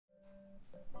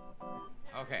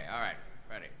Okay, all right,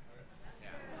 ready. Yeah.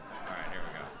 All right, here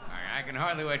we go. All right, I can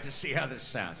hardly wait to see how this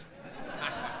sounds.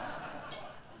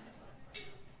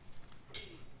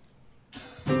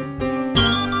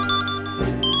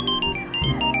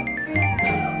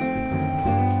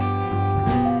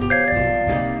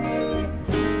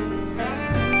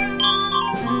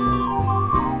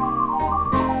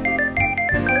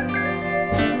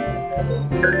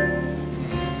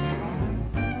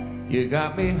 You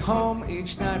got me home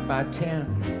each night by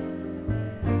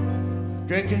 10,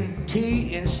 drinking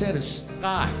tea instead of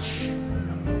scotch,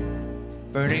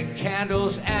 burning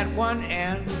candles at one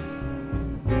end,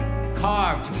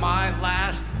 carved my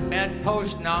last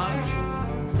bedpost notch.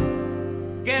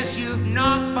 Guess you've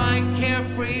knocked my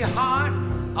carefree heart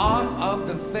off of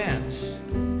the fence.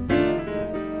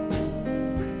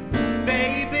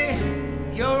 Baby,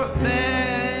 you're a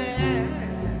bad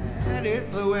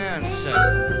influence.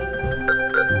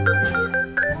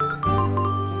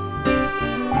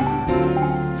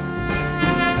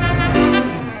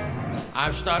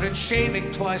 I've started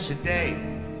shaving twice a day,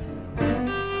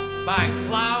 buying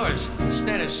flowers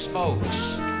instead of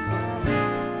smokes.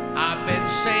 I've been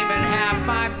saving half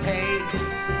my pay,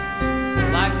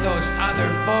 like those other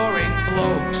boring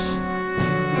blokes.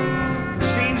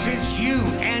 Seems it's you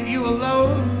and you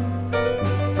alone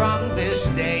from this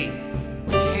day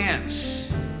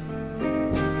hence.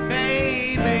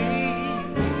 Baby,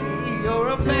 you're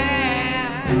a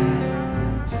bad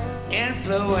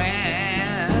influence.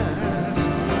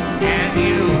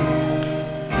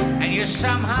 And you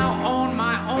somehow own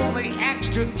my only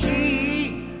extra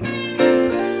key.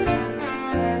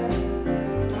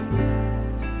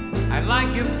 I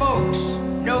like your folks,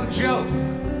 no joke,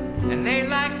 and they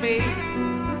like me.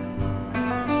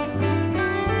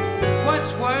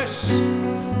 What's worse,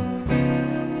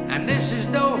 and this is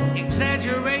no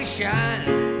exaggeration,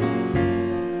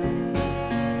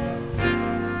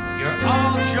 you're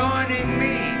all joining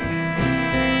me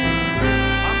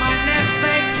on my next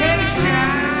vacation.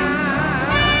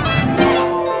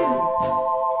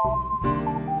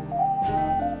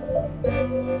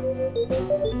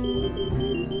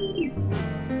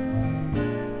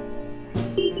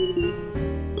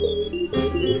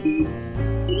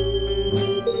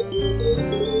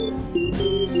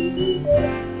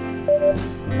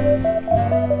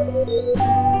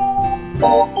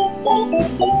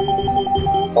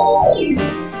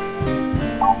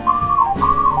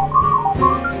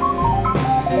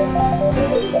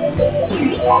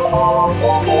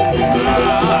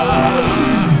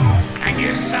 And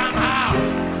you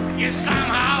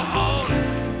somehow own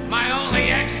my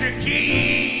only extra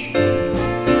key.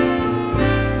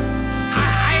 I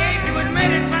hate to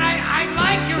admit it, but I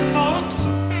like your folks.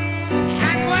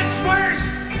 And what's worse,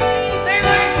 they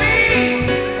like me.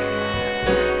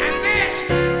 And this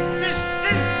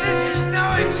is no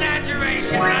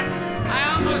exaggeration. I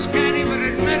almost can't even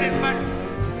admit it, but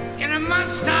in a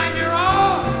month's time, you're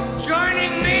all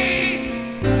joining me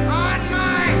on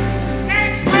my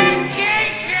next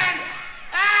vacation.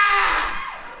 Ah!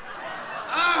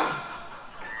 Oh.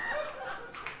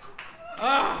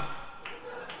 Oh.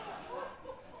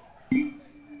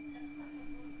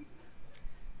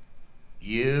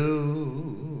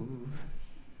 You've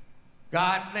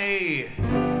got me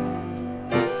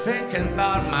thinking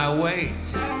about my weight,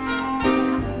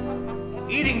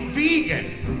 eating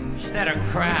vegan instead of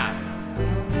crap.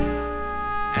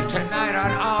 And tonight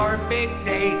on our big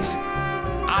date,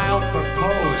 I'll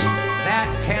propose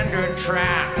that tender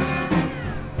trap.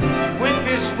 With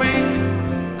this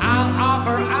ring, I'll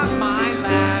offer up my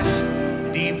last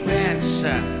defense.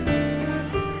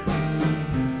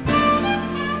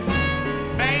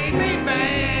 Baby,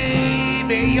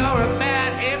 baby, you're a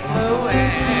bad influence.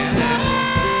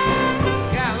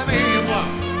 Yeah, let me hear you blow.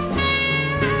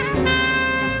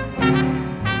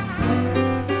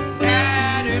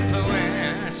 Bad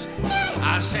influence.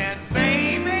 I said,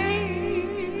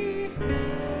 baby,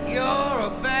 you're a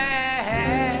bad.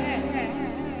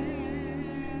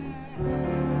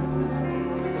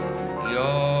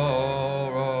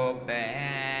 You're a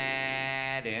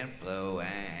bad influence.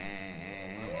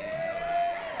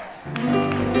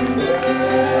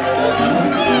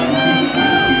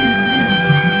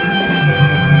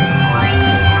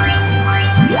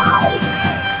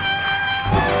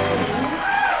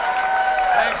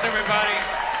 Thanks, everybody.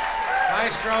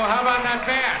 Maestro, how about that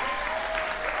band?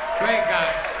 Great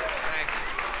guys. Thanks.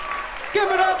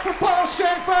 Give it up for Paul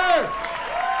Shaffer!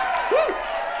 Woo!